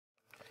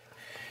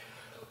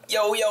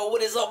Yo,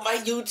 what is up, my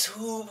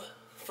YouTube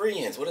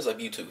friends? What is up,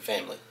 YouTube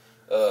family?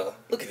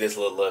 Look at this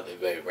little lovely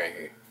baby right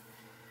here.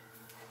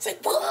 Say,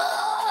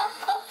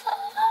 whoa!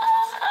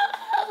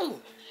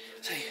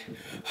 Say,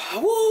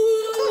 woo!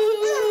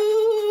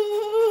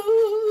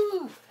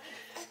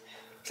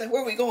 Say,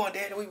 where we going,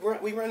 Daddy?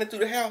 We running through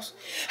the house.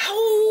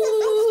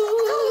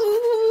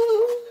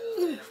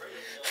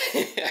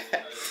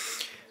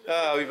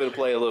 Oh, we better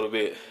play a little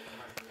bit.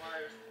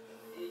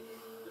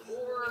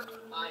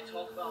 I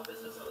talk about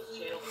business on this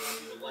channel, but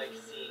people like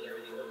seeing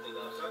everything opening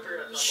up. So I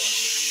figured I'd talk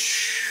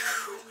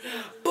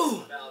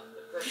Boom! about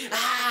the first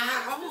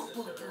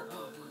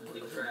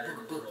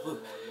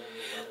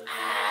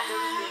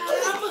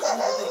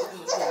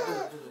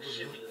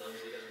shipping them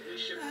because we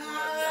ship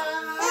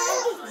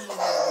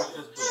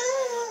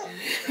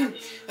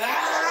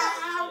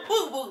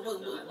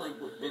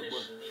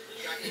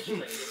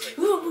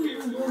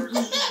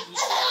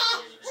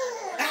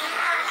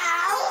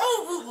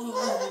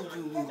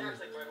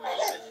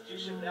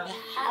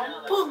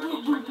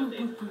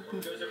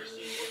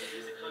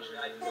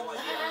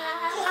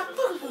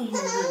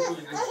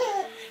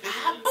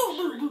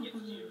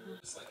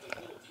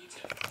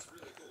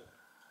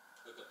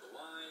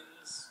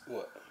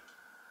What?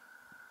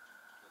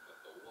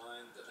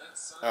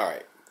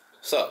 Alright,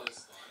 so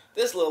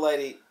this little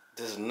lady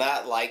does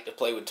not like to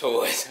play with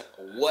toys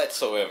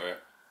whatsoever.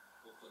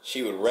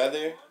 She would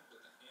rather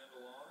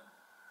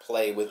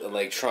play with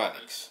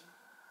electronics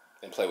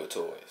than play with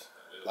toys.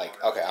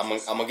 Like, okay, I'm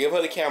gonna give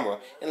her the camera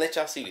and let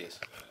y'all see this.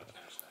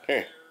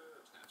 Here.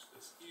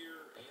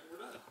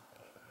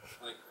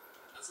 Like,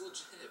 that's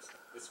legit.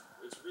 It's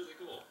really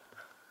cool.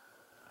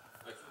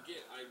 I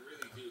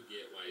really do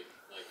get like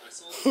I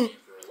saw the game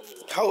for a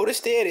little while. Hold it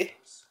steady.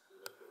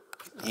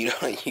 You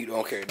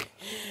don't care.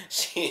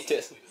 She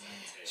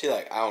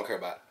like, I don't care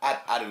about.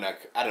 I do not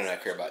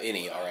care about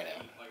any of y'all right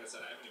now. Like I said,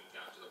 I haven't even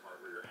gotten to the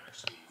part where you're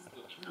actually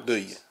looking at Do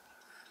you?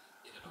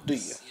 Do you?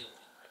 I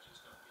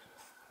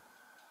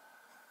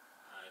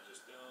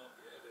just don't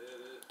get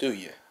it. Do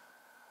you?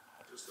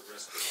 Just the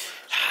rest of the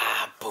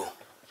Ah, boom.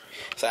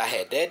 So I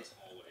had that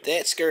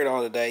skirt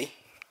on today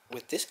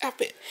with this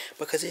outfit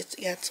because it's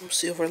got some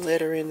silver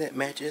lettering that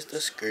matches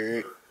the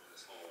skirt.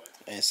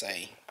 And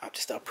say, I'm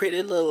just a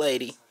pretty little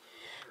lady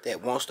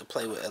that wants to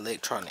play with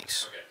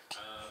electronics.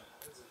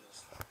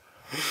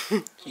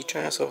 She's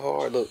trying so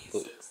hard. Look.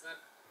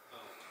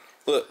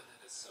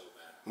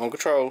 I'm on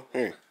control.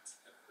 Here.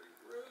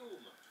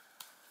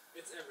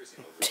 It's every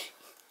single room.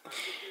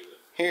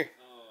 Here.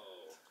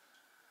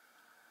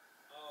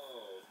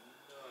 Oh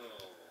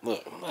no.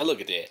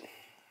 Look at that.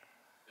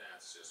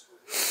 That's just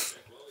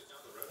horrific. Well, we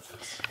found the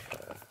roaches.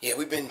 Yeah,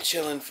 we've been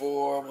chilling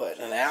for what,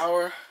 an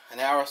hour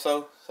or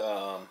so.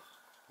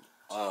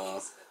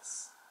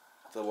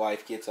 The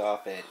wife gets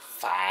off at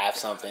 5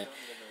 something.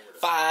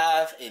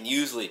 5, and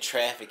usually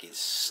traffic is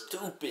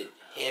stupid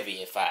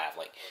heavy at 5.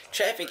 Like,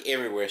 traffic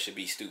everywhere should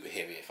be stupid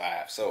heavy at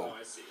 5. So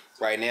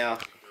right now,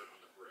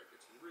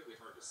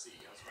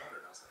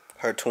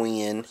 her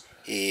twin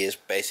is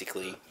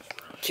basically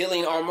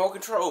killing our remote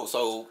control.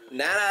 So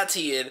 9 out of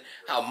 10,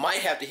 I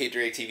might have to hit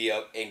DirecTV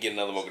up and get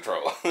another remote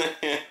control.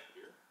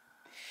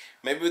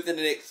 Maybe within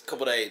the next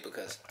couple days,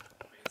 because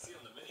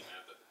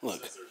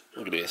look at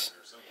this.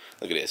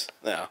 Look at this.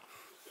 Now.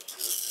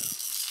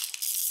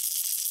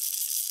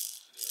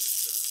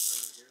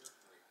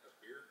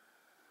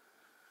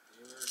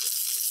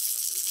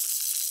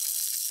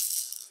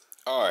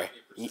 Alright.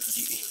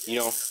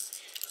 You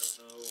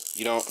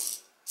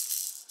don't.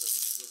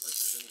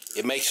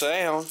 It makes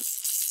sound.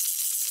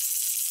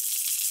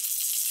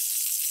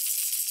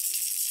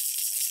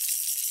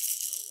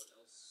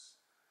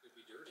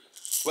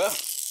 Well,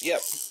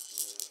 yep.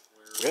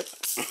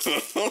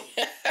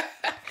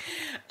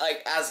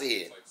 Like I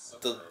said,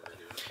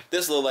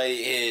 this little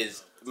lady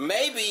is,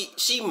 maybe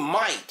she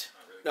might.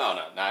 No,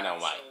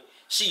 might.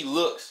 She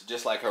looks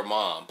just like her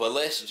mom, but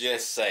let's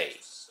just say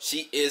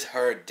she is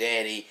her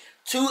daddy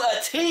to a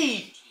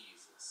T.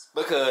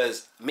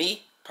 Because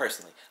me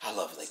personally, I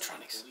love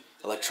electronics.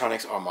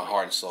 Electronics are my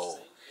heart and soul.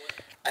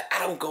 I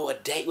don't go a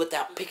day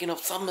without picking up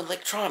something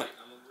electronic.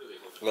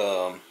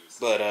 Yeah,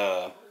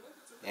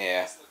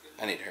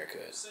 I need a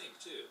haircut.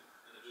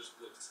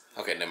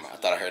 Okay, never mind. I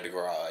thought I heard the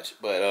garage.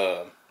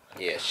 But,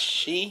 yeah,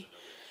 she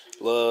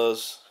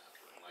loves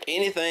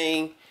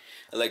anything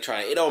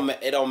electronic. It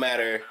don't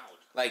matter.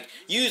 Like,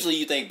 usually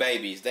you think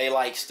babies, they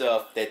like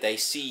stuff that they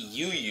see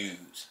you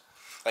use.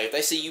 Like, if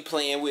they see you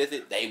playing with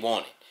it, they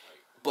want it.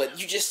 But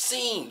you just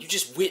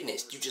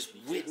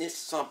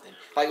witnessed something.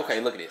 Like,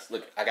 okay, look at this.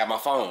 Look, I got my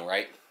phone,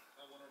 right?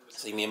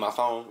 See me and my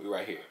phone? We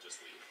right here.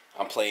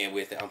 I'm playing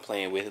with it.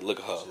 Look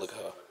at her. Not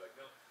doing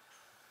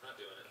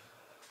it.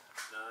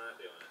 Not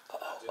doing it.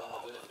 Don't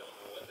know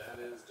what that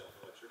is. Don't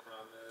know what your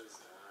problem is.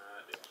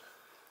 Not doing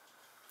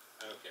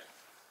it. Okay.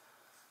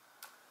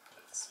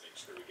 Let's make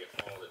sure we get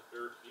all the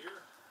dirt here.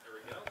 There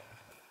we go.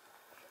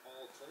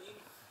 All clean.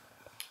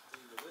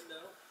 Clean the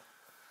window.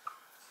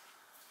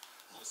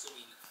 I'm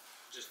assuming,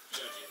 just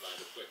judging by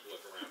the quick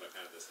look around, I've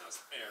had this house,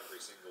 every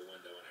single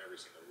window and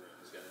every single room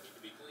is going to need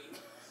to be cleaned.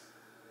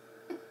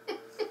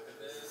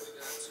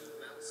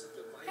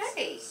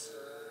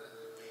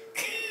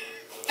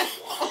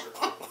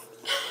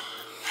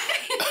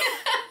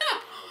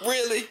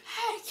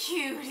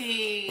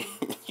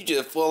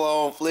 full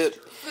on flip.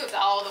 Flipped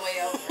all the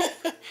way over.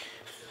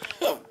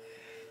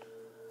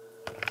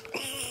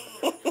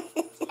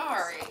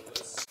 Alright.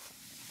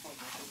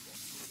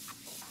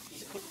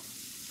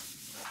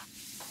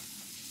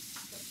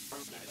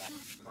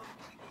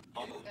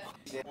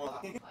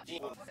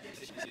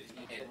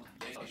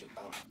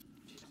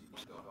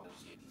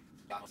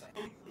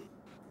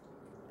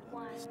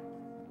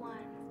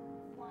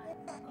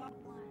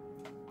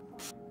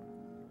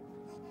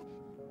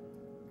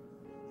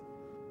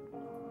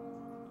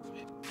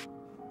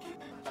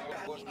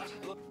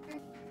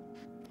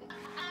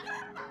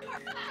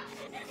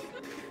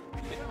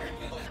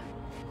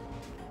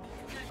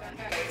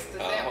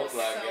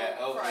 Hopefully I got.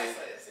 Hopefully,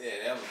 yeah,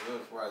 that was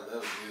good. Priceless. That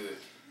was good.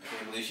 I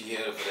can't believe she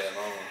held it for that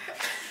long.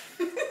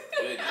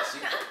 Goodness,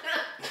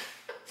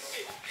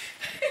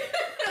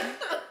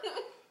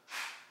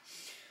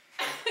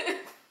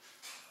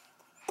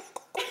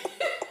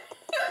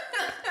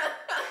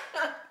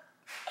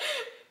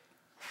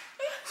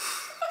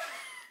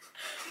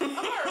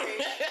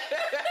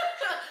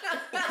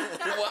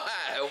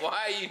 Why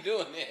are you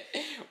doing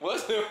that?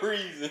 What's the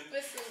reason?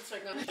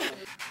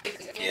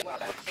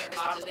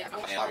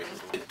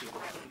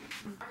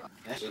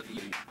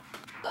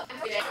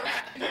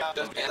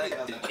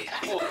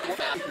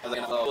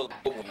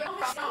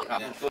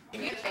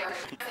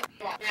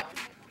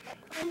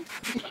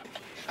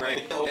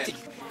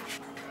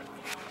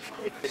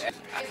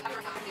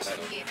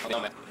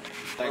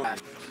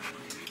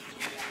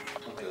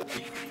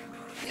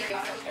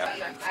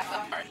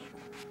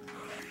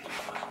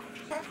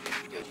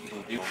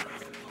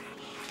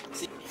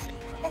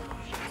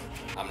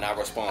 I'm not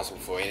responsible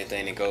for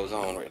anything that goes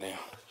on right now.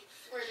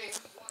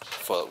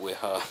 Fuck with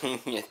her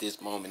at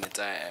this moment in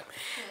time.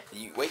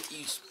 You wait,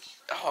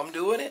 oh, I'm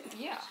doing it?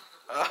 Yeah.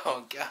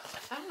 Oh god.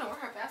 I don't know where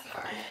her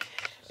pacifier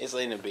is. It's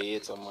in the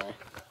bed somewhere.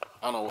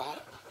 I don't know why.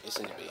 It's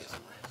in the bed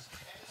somewhere.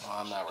 Oh,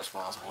 I'm not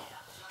responsible.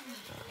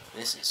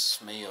 This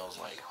smells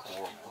like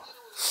horrible.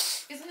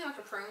 Isn't it like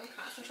a prune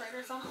concentrate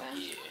or something?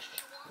 Yeah.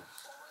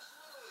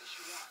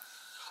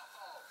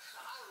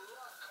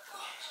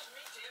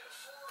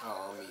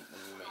 Oh, let me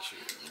make sure.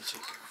 Let me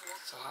check.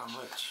 So how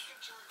much?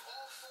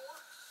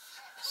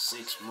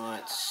 6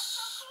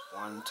 months,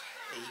 1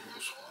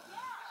 tablespoon.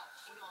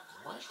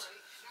 What?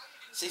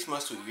 6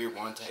 months to a year,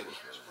 1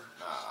 tablespoon.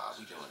 Nah,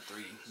 we doing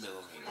 3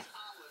 millimeters.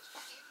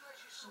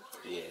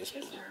 Yeah, it's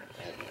blue.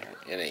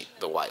 It ain't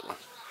the white one.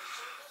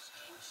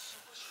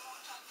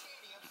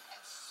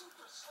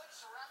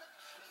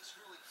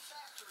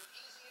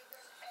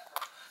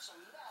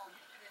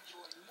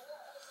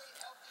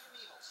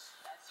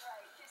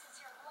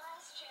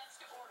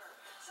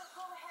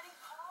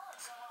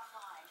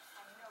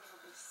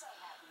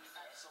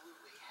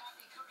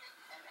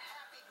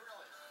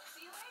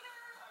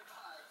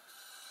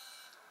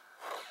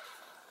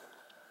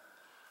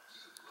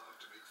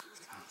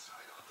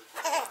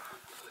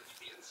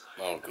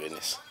 Oh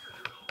goodness.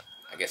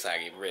 I guess I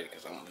get ready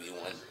because I'm gonna be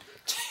one.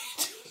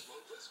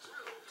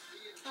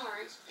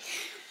 Alright.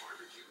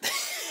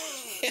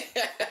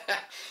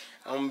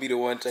 I'm gonna be the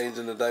one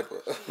changing the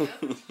diaper.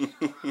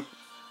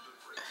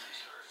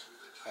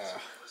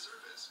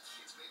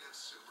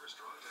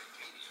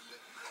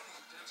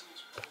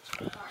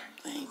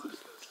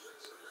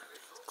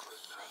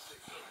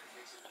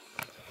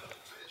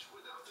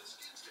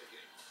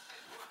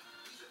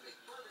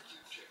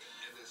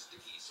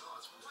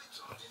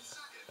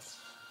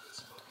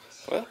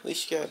 Well, at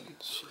least she got.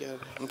 I'm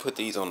gonna put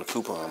these on the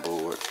coupon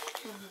board.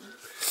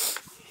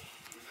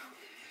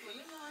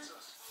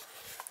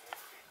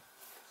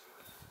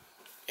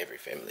 Every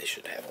family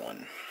should have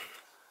one.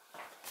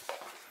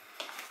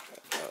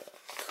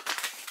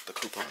 The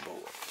coupon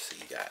board. So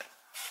you got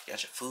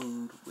your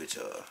food, which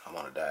I'm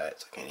on a diet,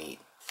 so I can't eat.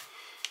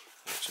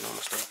 You got your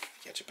normal stuff.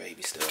 You got your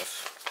baby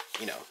stuff.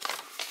 You know,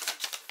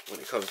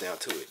 when it comes down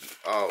to it, you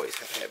always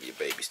have to have your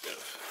baby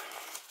stuff.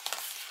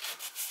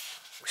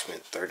 We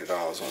spent $30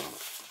 on.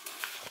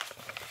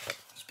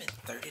 Spent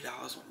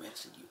 $30 on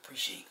medicine. You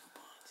appreciate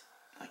coupons.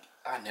 Like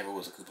I never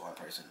was a coupon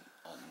person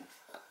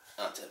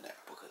until now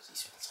because you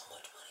spend so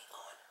much money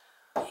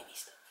on baby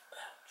stuff.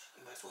 Ouch.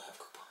 You might as well have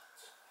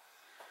coupons.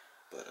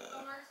 But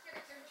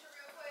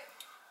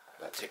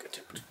I'll take a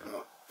temperature.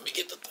 Let me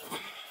get the thing.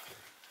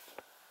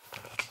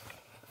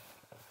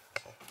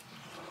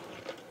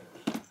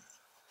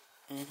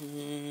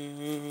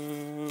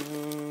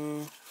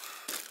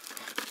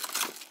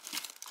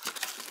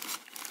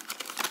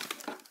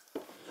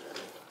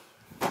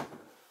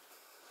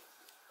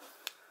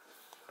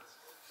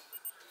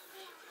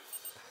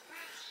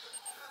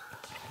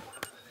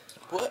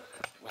 What?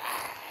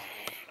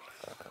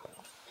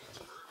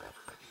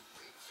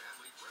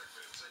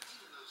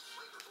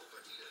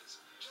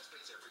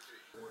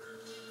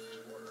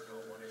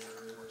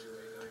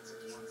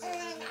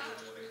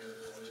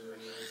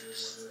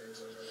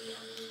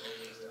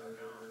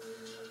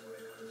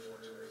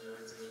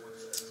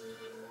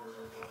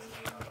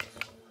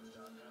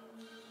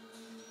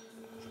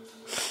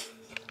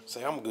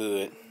 Say I'm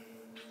good.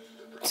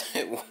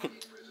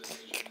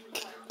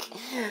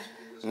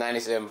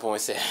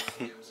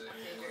 97.7.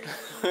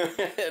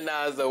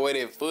 Nah, it's the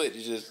way that foot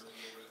is just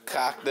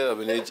cocked up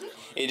and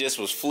it just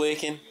was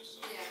flicking.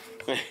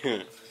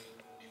 Yeah.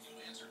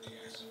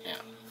 Yeah.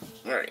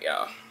 Alright,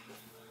 y'all.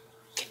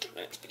 50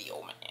 minutes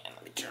video, man.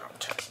 Let me turn on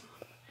time.